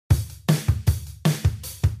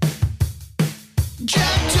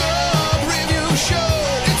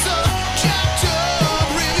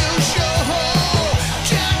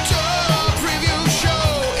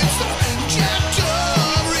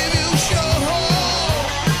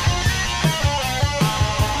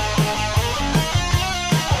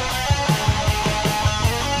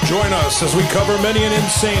Join us as we cover many an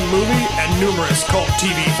insane movie and numerous cult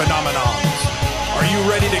TV phenomenons. Are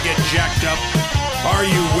you ready to get jacked up? Are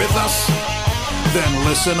you with us? Then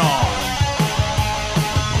listen on.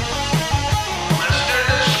 Listener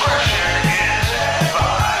discretion is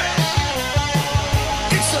advised.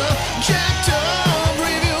 It's a jacked up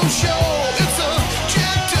review show. It's a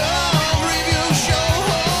jacked up review show.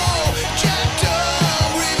 Jacked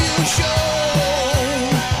up review show.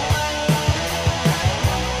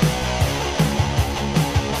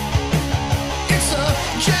 It's a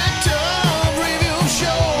jacked up review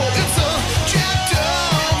show. It's a jacked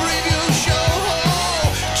up review show.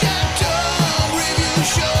 Jacked up review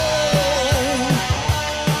show.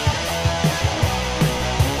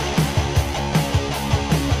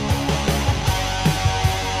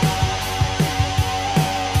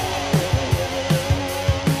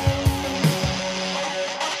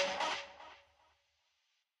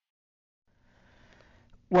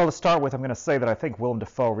 Well, to start with, I'm going to say that I think Willam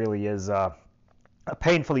Dafoe really is a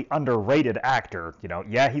painfully underrated actor. You know,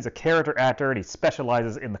 yeah, he's a character actor and he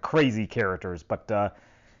specializes in the crazy characters, but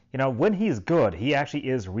you know, when he's good, he actually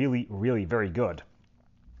is really, really very good.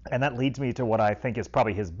 And that leads me to what I think is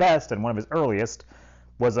probably his best and one of his earliest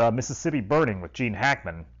was Mississippi Burning with Gene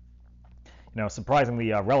Hackman. You know,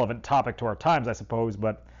 surprisingly relevant topic to our times, I suppose,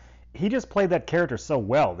 but he just played that character so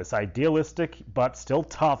well, this idealistic but still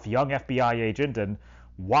tough young FBI agent and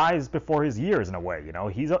wise before his years in a way. You know,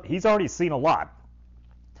 he's already seen a lot.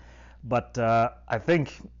 But I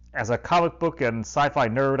think as a comic book and sci-fi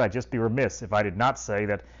nerd, I'd just be remiss if I did not say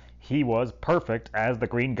that he was perfect as the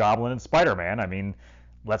Green Goblin in Spider-Man. I mean,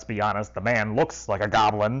 let's be honest, the man looks like a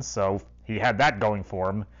goblin, so he had that going for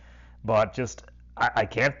him. But just, I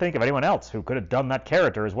can't think of anyone else who could have done that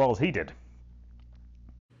character as well as he did.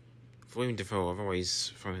 For William Dafoe, I've always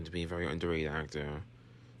found him to be a very underrated actor,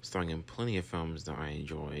 starring in plenty of films that I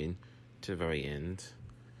enjoyed to the very end,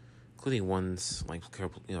 including ones like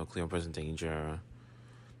Clear Present Danger,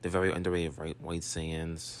 the very underrated White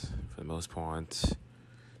Sands, for the most part,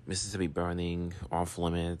 Mississippi Burning, Off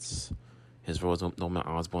Limits, his roles with Norman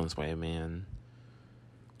Osborn as Spider-Man,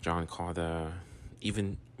 John Carter,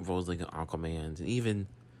 even roles like Aquaman, and even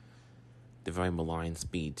the very maligned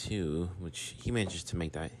Speed 2, which he manages to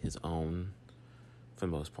make that his own for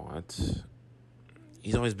the most part.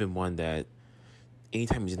 He's always been one that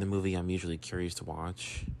anytime he's in the movie, I'm usually curious to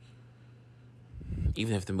watch,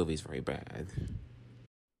 even if the movie's very bad.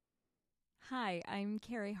 Hi, I'm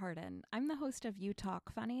Carrie Hardin. I'm the host of You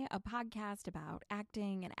Talk Funny, a podcast about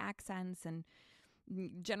acting and accents and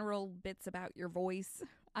general bits about your voice.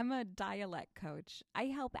 I'm a dialect coach. I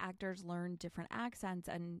help actors learn different accents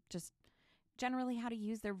and just generally how to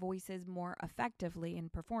use their voices more effectively in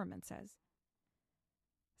performances.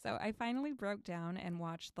 So I finally broke down and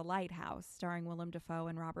watched The Lighthouse, starring Willam Dafoe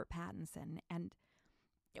and Robert Pattinson, and,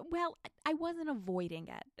 well, I wasn't avoiding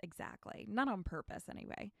it exactly. Not on purpose,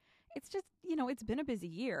 anyway. It's just, you know, it's been a busy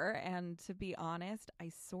year, and to be honest, I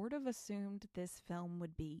sort of assumed this film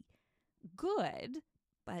would be good,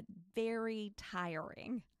 but very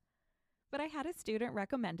tiring. But I had a student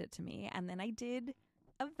recommend it to me, and then I did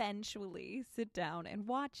eventually sit down and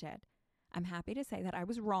watch it. I'm happy to say that I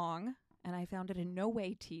was wrong, and I found it in no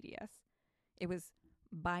way tedious. It was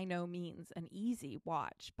by no means an easy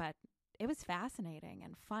watch, but it was fascinating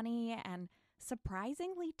and funny and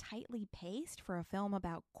surprisingly tightly paced for a film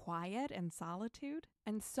about quiet and solitude.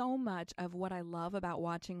 And so much of what I love about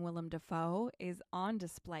watching Willam Dafoe is on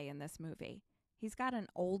display in this movie. He's got an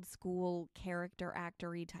old school character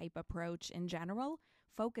actor-y type approach in general,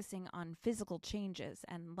 focusing on physical changes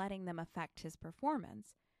and letting them affect his performance.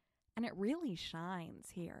 And it really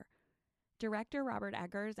shines here. Director Robert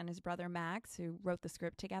Eggers and his brother Max, who wrote the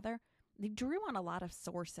script together, they drew on a lot of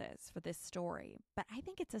sources for this story, but I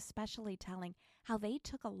think it's especially telling how they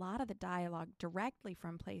took a lot of the dialogue directly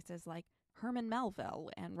from places like Herman Melville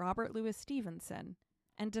and Robert Louis Stevenson.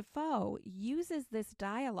 And Dafoe uses this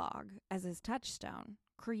dialogue as his touchstone,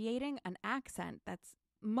 creating an accent that's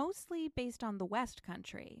mostly based on the West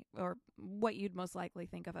Country, or what you'd most likely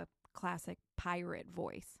think of a classic pirate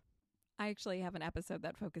voice. I actually have an episode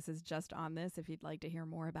that focuses just on this if you'd like to hear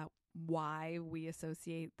more about why we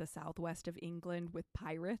associate the southwest of England with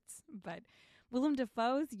pirates. But Willam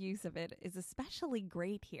Dafoe's use of it is especially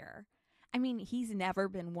great here. I mean, he's never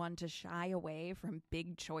been one to shy away from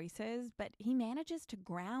big choices, but he manages to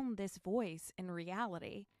ground this voice in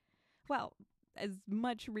reality. Well, as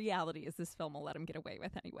much reality as this film will let him get away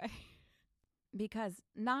with anyway. Because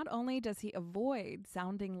not only does he avoid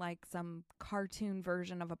sounding like some cartoon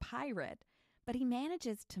version of a pirate, but he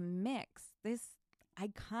manages to mix this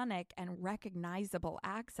iconic and recognizable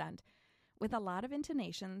accent with a lot of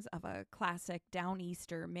intonations of a classic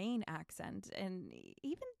Downeaster Maine accent, and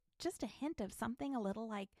even just a hint of something a little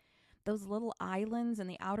like those little islands in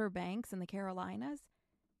the Outer Banks in the Carolinas,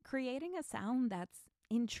 creating a sound that's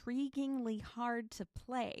intriguingly hard to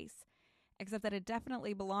place, except that it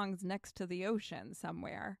definitely belongs next to the ocean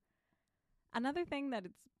somewhere. Another thing that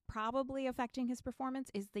it's probably affecting his performance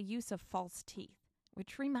is the use of false teeth,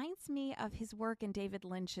 which reminds me of his work in David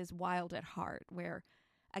Lynch's Wild at Heart, where,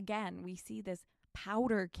 again, we see this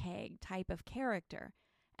powder keg type of character,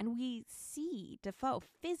 and we see Dafoe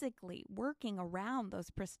physically working around those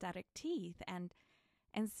prosthetic teeth, and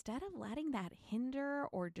instead of letting that hinder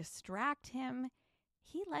or distract him,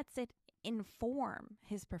 he lets it inform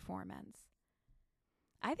his performance.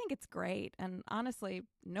 I think it's great, and honestly,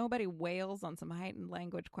 nobody wails on some heightened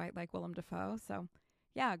language quite like Willem Dafoe, so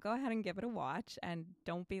yeah, go ahead and give it a watch, and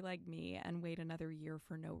don't be like me and wait another year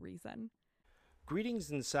for no reason.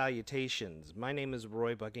 Greetings and salutations. My name is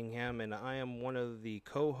Roy Buckingham, and I am one of the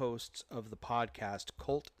co-hosts of the podcast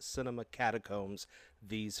Cult Cinema Catacombs,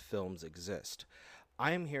 These Films Exist.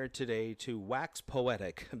 I am here today to wax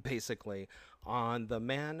poetic, basically, on the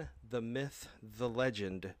man, the myth, the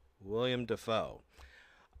legend, William Dafoe.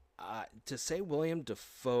 To say William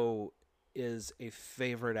Dafoe is a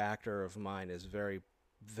favorite actor of mine is very,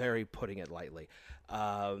 very putting it lightly.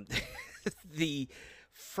 The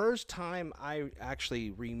first time I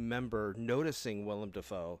actually remember noticing Willem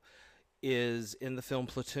Dafoe is in the film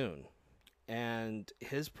Platoon, and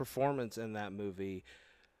his performance in that movie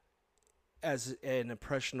as an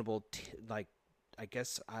impressionable,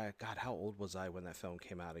 how old was I when that film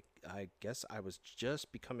came out? I guess I was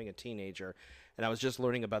just becoming a teenager, and I was just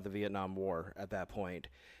learning about the Vietnam War at that point,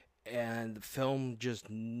 and the film just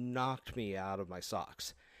knocked me out of my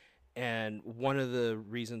socks. And one of the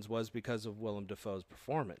reasons was because of Willem Dafoe's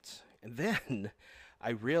performance. And then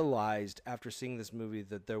I realized after seeing this movie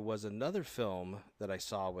that there was another film that I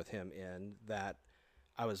saw with him in that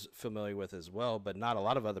I was familiar with as well, but not a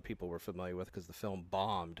lot of other people were familiar with because the film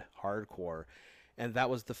bombed hardcore. And that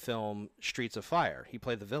was the film Streets of Fire. He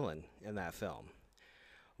played the villain in that film.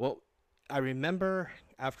 Well, I remember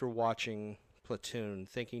after watching Platoon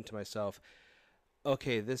thinking to myself,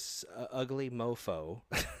 okay, this ugly mofo,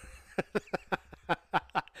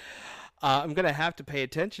 I'm going to have to pay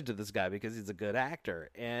attention to this guy because he's a good actor.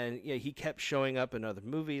 And he kept showing up in other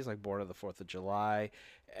movies like Born on the 4th of July,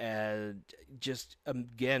 and just,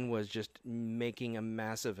 again, was just making a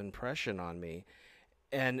massive impression on me.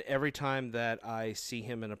 And every time that I see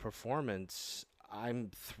him in a performance, I'm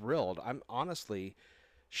thrilled. I'm honestly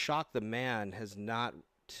shocked the man has not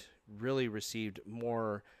really received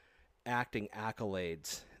more acting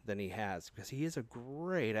accolades than he has, because he is a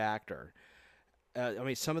great actor.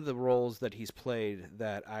 Some of the roles that he's played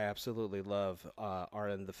that I absolutely love are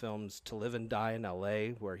in the films To Live and Die in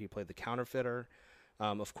L.A., where he played the counterfeiter.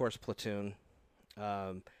 Of course, Platoon.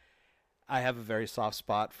 I have a very soft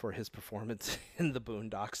spot for his performance in The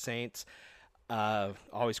Boondock Saints.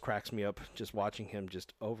 Always cracks me up just watching him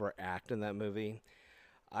just overact in that movie.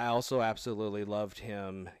 I also absolutely loved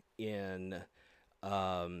him in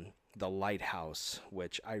The Lighthouse,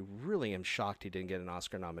 which I really am shocked he didn't get an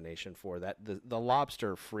Oscar nomination for. That the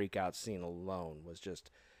lobster freak-out scene alone was just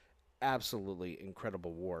absolutely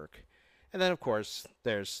incredible work. And then, of course,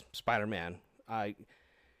 there's Spider-Man.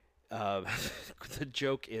 The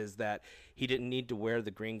joke is that he didn't need to wear the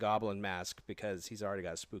Green Goblin mask because he's already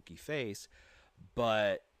got a spooky face,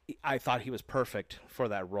 but I thought he was perfect for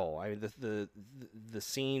that role. I mean, the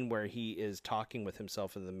scene where he is talking with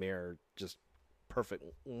himself in the mirror, just perfect,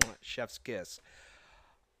 chef's kiss.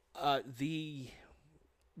 The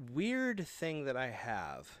weird thing that I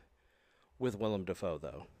have with Willem Dafoe,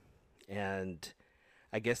 though, and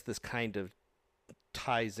I guess this kind of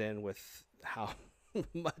ties in with how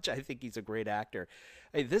much I think he's a great actor.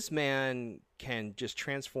 This man can just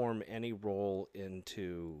transform any role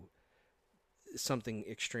into something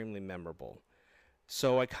extremely memorable.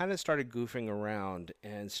 So I kind of started goofing around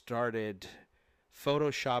and started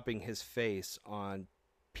photoshopping his face on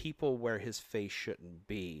people where his face shouldn't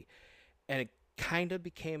be. And it kind of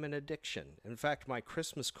became an addiction. In fact, my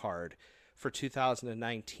Christmas card for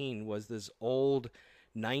 2019 was this old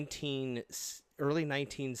early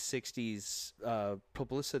 1960s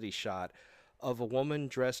publicity shot of a woman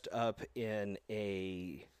dressed up in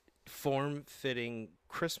a form-fitting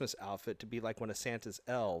Christmas outfit to be like one of Santa's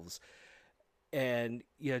elves, and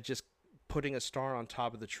just putting a star on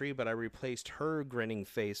top of the tree, but I replaced her grinning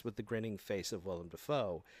face with the grinning face of Willem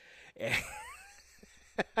Dafoe. And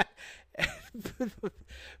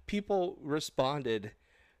people responded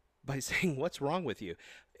by saying, "What's wrong with you?"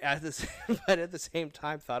 at the same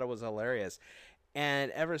time thought it was hilarious.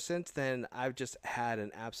 And ever since then, I've just had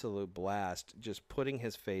an absolute blast just putting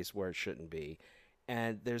his face where it shouldn't be.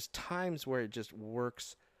 And there's times where it just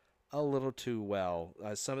works a little too well.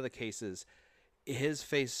 Some of the cases, his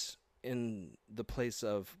face in the place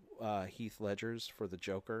of Heath Ledger's for the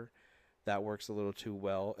Joker, that works a little too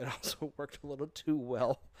well. It also worked a little too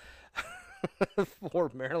well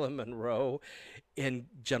for Marilyn Monroe in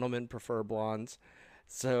Gentlemen Prefer Blondes.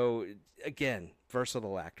 So, again,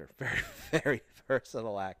 versatile actor. Very, very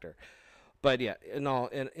versatile actor. But, yeah, in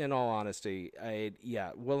all honesty,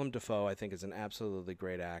 Willam Dafoe, I think, is an absolutely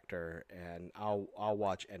great actor, and I'll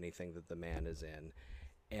watch anything that the man is in.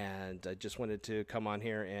 And I just wanted to come on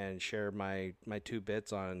here and share my 2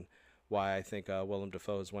 bits on why I think Willam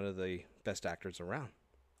Dafoe is one of the best actors around.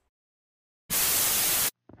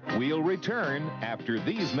 We'll return after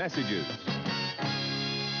these messages.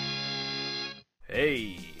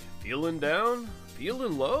 Hey, feeling down?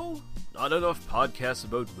 Feeling low? Not enough podcasts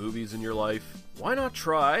about movies in your life? Why not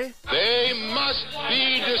try They must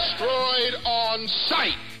be destroyed on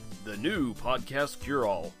sight. the new Podcast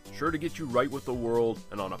Cure-All, sure to get you right with the world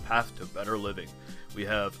and on a path to better living. We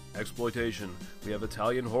have exploitation, we have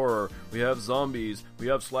Italian horror, we have zombies, we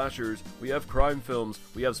have slashers, we have crime films,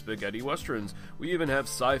 we have spaghetti westerns, we even have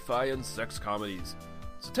sci-fi and sex comedies.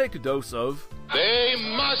 So take a dose of They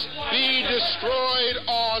must be destroyed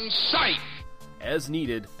on sight. as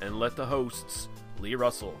needed, and let the hosts, Lee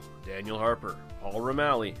Russell, Daniel Harper, Paul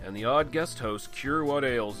Romali, and the odd guest host cure what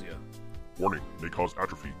ails you. Warning, may cause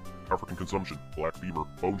atrophy, African consumption, black fever,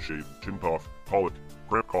 bone shave, chin cough, colic,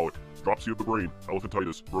 cramp colic, dropsy of the brain,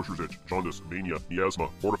 elephantitis, grocer's itch, jaundice, mania, miasma,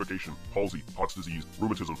 mortification, palsy, Pott's disease,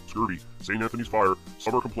 rheumatism, scurvy, St. Anthony's fire,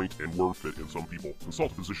 summer complaint, and worm fit in some people.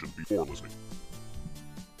 Consult a physician before listening.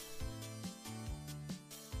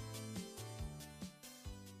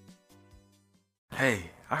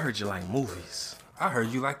 Hey, I heard you like movies. I heard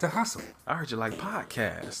you like to hustle. I heard you like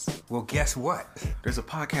podcasts. Well, guess what? There's a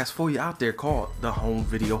podcast for you out there called The Home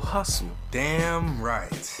Video Hustle. Damn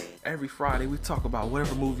right. Every Friday, we talk about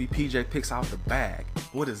whatever movie PJ picks out the bag.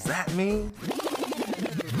 What does that mean?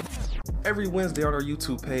 Every Wednesday on our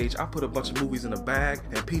YouTube page, I put a bunch of movies in a bag,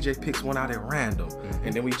 and PJ picks one out at random.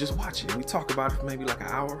 And then we just watch it. We talk about it for maybe like an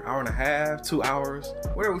hour, hour and a half, 2 hours,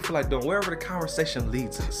 whatever we feel like doing, wherever the conversation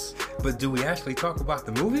leads us. But do we actually talk about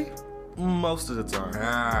the movie? Most of the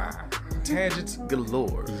time. Tangents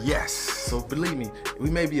galore. Yes. So believe me, we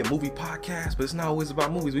may be a movie podcast, but it's not always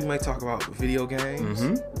about movies. We might talk about video games,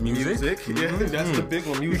 Music. Yeah, that's the big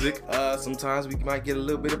one, music. Sometimes we might get a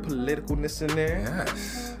little bit of politicalness in there.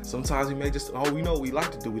 Yes. Sometimes we may just, we know what we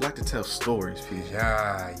like to do. We like to tell stories, PJ.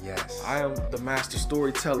 Yes. I am the master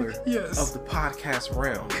storyteller of the podcast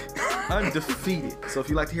realm. Undefeated. So if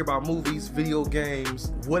you like to hear about movies, video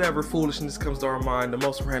games, whatever foolishness comes to our mind, the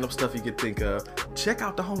most random stuff you could think of, check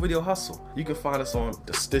out the Home Video Hustle. You can find us on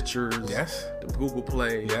the Stitchers, the Google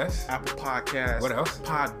Play, Apple Podcasts, What else?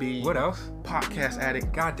 Podbean, What else? Podcast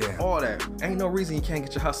Addict, Goddamn. all that. Ain't no reason you can't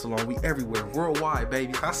get your hustle on. We everywhere, worldwide,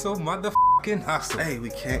 baby. Hustle, motherfucking hustle. Hey, we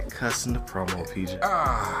can't cuss in the promo, PJ. We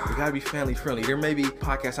gotta be family friendly. There may be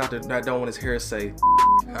podcasts out there that don't want his hair say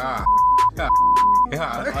all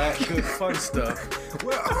that good fun stuff.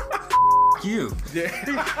 Well, you.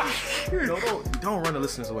 Don't run the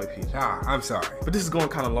listeners away, PJ. I'm sorry. But this is going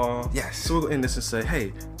kind of long. Yes. So we'll end this and say,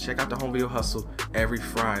 hey, check out the Home Video Hustle every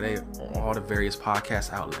Friday on all the various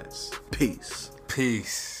podcast outlets. Peace.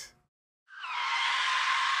 Peace.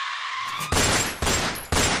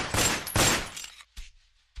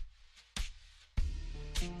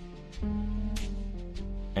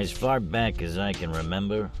 As far back as I can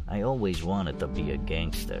remember, I always wanted to be a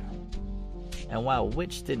gangster. And while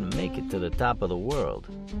Witch didn't make it to the top of the world,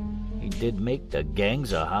 he did make the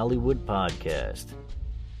Gangs of Hollywood podcast.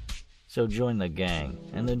 So join the gang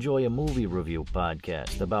and enjoy a movie review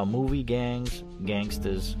podcast about movie gangs,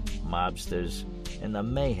 gangsters, mobsters, and the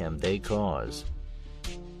mayhem they cause.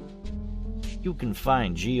 You can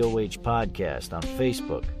find GOH Podcast on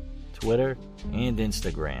Facebook, Twitter, and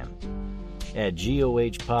Instagram at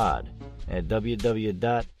GOH Pod at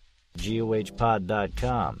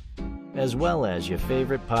www.gohpod.com, as well as your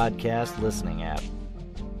favorite podcast listening app.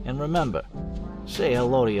 And remember, say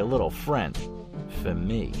hello to your little friend for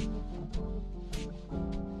me.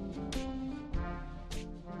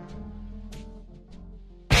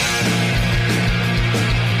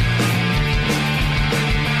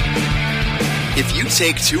 If you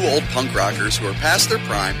take 2 old punk rockers who are past their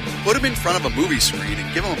prime, put them in front of a movie screen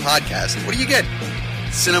and give them a podcast, what do you get?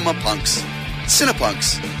 Cinema Punks.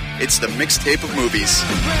 Cinepunks. It's the mixtape of movies.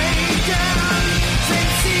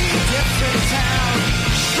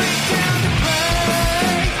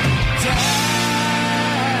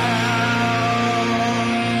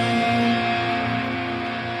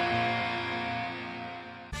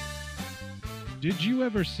 Did you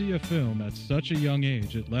ever see a film at such a young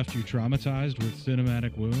age it left you traumatized with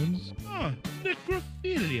cinematic wounds?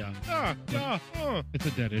 Necrophilia. It's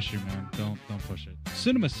a dead issue, man. Don't push it.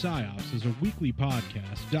 Cinema Psyops is a weekly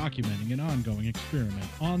podcast documenting an ongoing experiment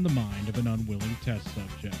on the mind of an unwilling test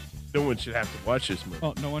subject. No one should have to watch this movie.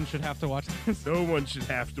 Oh, no one should have to watch this? No one should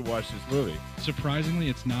have to watch this movie. Surprisingly,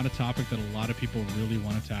 it's not a topic that a lot of people really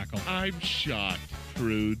want to tackle. I'm shocked,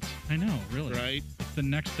 prudes. I know, really. Right? It's the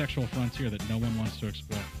next sexual frontier that no one wants to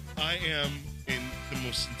explore. I am, in the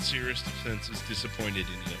most sincerest of senses, disappointed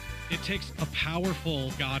in you. It takes a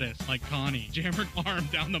powerful goddess like Connie, jam her arm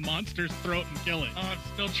down the monster's throat and kill it. Oh, I'm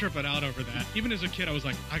still tripping out over that. Even as a kid, I was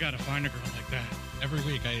like, I gotta find a girl like that. Every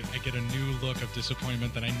week, I get a new look of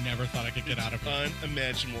disappointment that I never thought I could get out of it.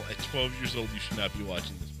 Unimaginable. At 12 years old, you should not be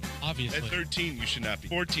watching this movie. Obviously. At 13, you should not be.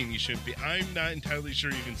 14, you shouldn't be. I'm not entirely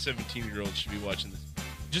sure even 17-year-olds should be watching this.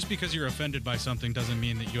 Just because you're offended by something doesn't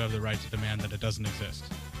mean that you have the right to demand that it doesn't exist.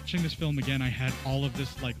 Watching this film again, I had all of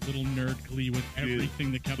this like little nerd glee with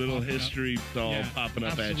everything that kept little popping history up. doll popping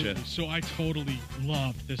up absolutely. at you. So I totally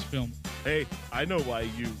loved this film. Hey, I know why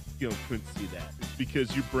you couldn't see that. It's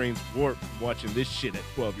because your brain's warped from watching this shit at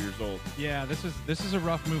 12 years old. Yeah, this is a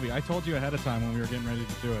rough movie. I told you ahead of time when we were getting ready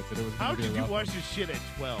to do it that it was How going to be a could you rough watch one. this shit at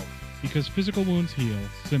 12? Because physical wounds heal,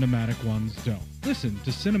 cinematic ones don't. Listen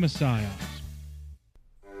to Cinema Psyops.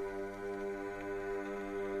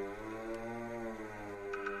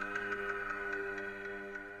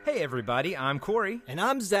 Hey everybody, I'm Corey. And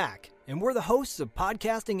I'm Zach, and we're the hosts of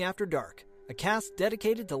Podcasting After Dark, a cast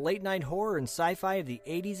dedicated to late-night horror and sci-fi of the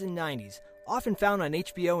 80s and 90s, often found on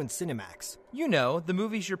HBO and Cinemax. You know, the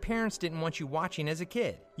movies your parents didn't want you watching as a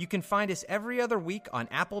kid. You can find us every other week on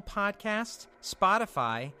Apple Podcasts,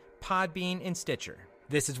 Spotify, Podbean, and Stitcher.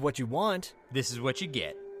 This is what you want. This is what you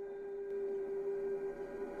get.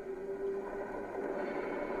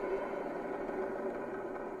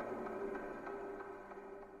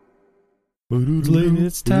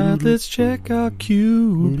 It's time, let's check our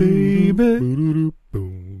cue, baby.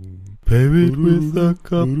 Pair it with a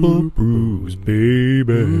couple brews,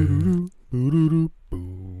 baby.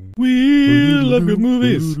 We love good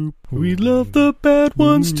movies. We love the bad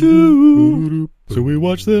ones too. So we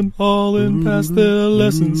watch them all and pass their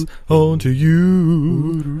lessons on to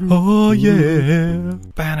you. Oh yeah.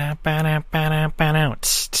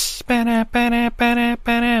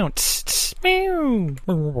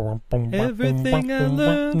 Everything I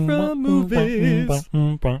learned from movies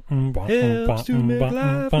helps to make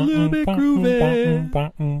life a little bit groovy.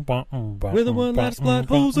 Whether one last plot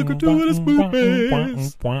holes or gratuitous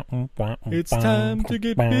movies, it's time to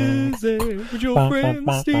get busy with your friend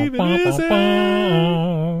Steve and Izzy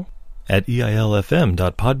at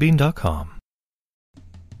eilfm.podbean.com.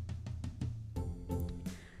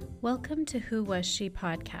 Welcome to Who Was She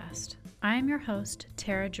podcast. I am your host,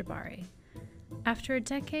 Tara Jabari. After a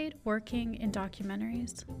decade working in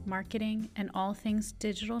documentaries, marketing, and all things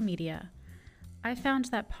digital media, I found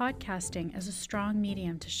that podcasting is a strong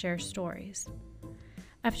medium to share stories.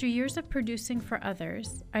 After years of producing for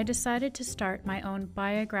others, I decided to start my own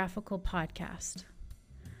biographical podcast.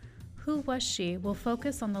 Who Was She will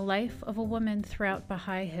focus on the life of a woman throughout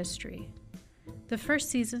Baha'i history. The first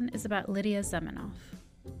season is about Lydia Zamenhof.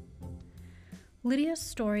 Lydia's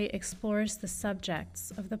story explores the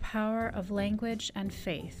subjects of the power of language and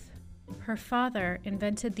faith. Her father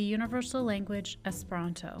invented the universal language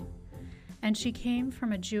Esperanto, and she came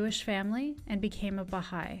from a Jewish family and became a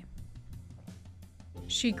Baha'i.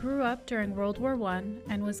 She grew up during World War I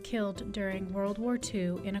and was killed during World War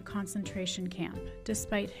II in a concentration camp,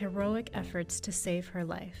 despite heroic efforts to save her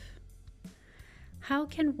life. How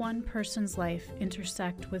can one person's life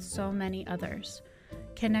intersect with so many others,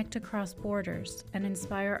 connect across borders, and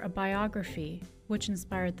inspire a biography which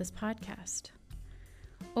inspired this podcast?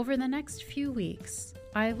 Over the next few weeks,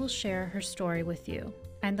 I will share her story with you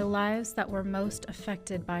and the lives that were most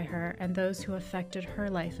affected by her and those who affected her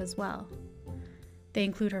life as well. They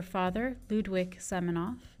include her father, Ludwig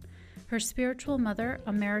Zamenhof, her spiritual mother,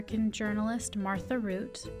 American journalist Martha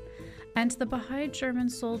Root, and the Baha'i German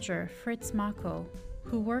soldier Fritz Mako,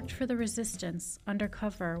 who worked for the resistance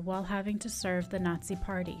undercover while having to serve the Nazi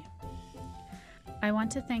Party. I want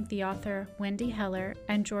to thank the author Wendy Heller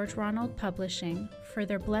and George Ronald Publishing for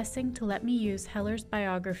their blessing to let me use Heller's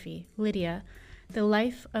biography, Lydia, The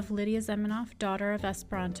Life of Lydia Zamenhof, Daughter of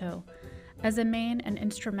Esperanto, as a main and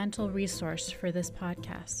instrumental resource for this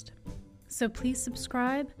podcast. So please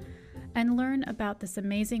subscribe and learn about this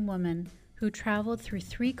amazing woman who traveled through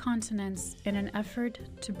 3 continents in an effort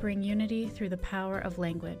to bring unity through the power of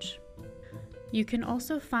language. You can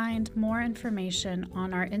also find more information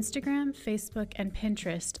on our Instagram, Facebook, and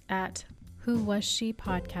Pinterest at Who Was She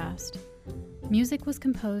podcast. Music was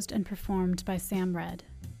composed and performed by Sam Red.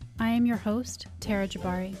 I am your host, Tara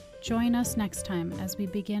Jabari. Join us next time as we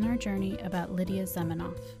begin our journey about Lydia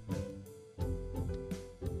Zemenoff.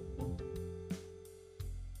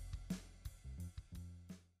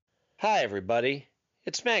 Hi, everybody.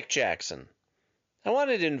 It's Mac Jackson. I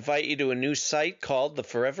wanted to invite you to a new site called the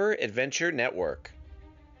Forever Adventure Network.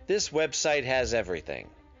 This website has everything: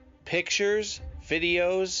 pictures,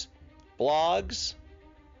 videos, blogs.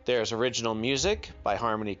 There's original music by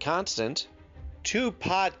Harmony Constant, 2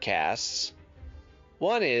 podcasts.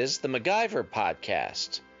 One is the MacGyver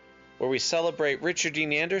podcast, where we celebrate Richard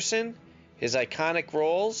Dean Anderson, his iconic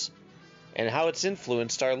roles, and how it's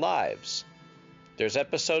influenced our lives. There's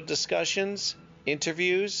episode discussions,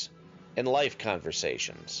 interviews, and life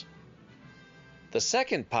conversations. The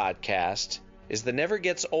second podcast is the Never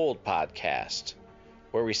Gets Old podcast,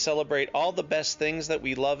 where we celebrate all the best things that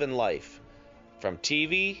we love in life, from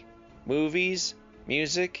TV, movies,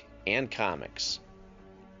 music, and comics.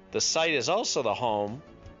 The site is also the home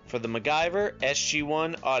for the MacGyver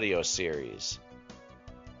SG-1 audio series,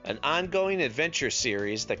 an ongoing adventure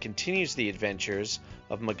series that continues the adventures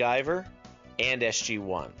of MacGyver and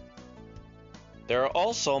SG-1. There are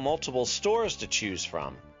also multiple stores to choose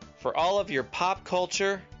from for all of your pop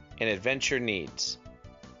culture and adventure needs.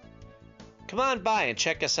 Come on by and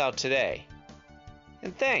check us out today.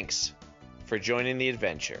 And thanks for joining the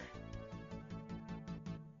adventure.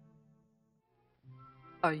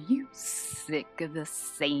 Are you sick of the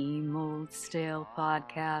same old stale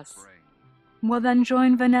podcasts? Well, then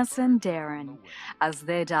join Vanessa and Darren as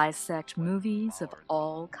they dissect movies of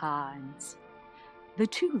all kinds. The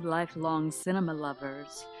 2 lifelong cinema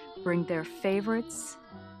lovers bring their favorites,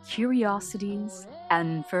 curiosities,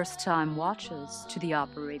 and first-time watches to the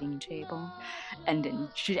operating table and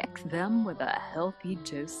inject them with a healthy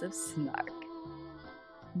dose of snark.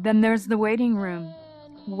 Then there's the waiting room,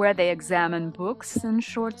 where they examine books and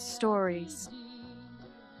short stories.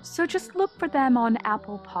 So just look for them on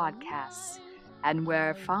Apple Podcasts and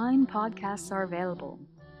where fine podcasts are available.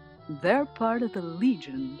 They're part of the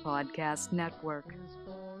Legion Podcast Network.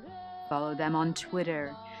 Follow them on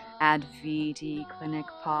Twitter at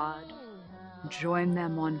VDClinicPod. Join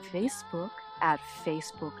them on Facebook at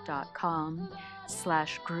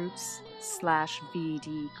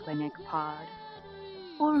facebook.com/groups/VDClinicPod.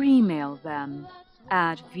 Or email them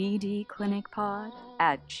at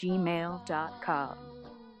vdclinicpod@gmail.com.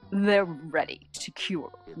 They're ready to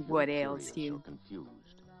cure what ails you.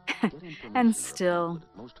 And still,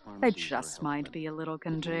 they just might be a little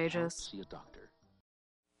contagious.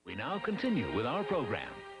 We now continue with our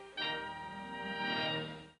program.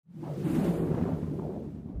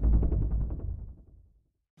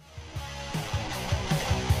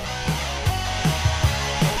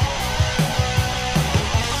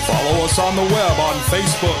 Follow us on the web on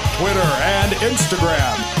Facebook, Twitter, and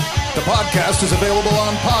Instagram. The podcast is available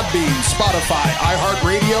on Podbean, Spotify,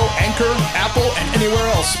 iHeartRadio, Anchor, Apple, and anywhere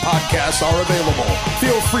else podcasts are available.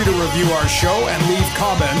 Feel free to review our show and leave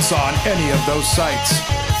comments on any of those sites.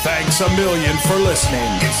 Thanks a million for listening.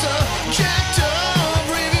 It's a jacked up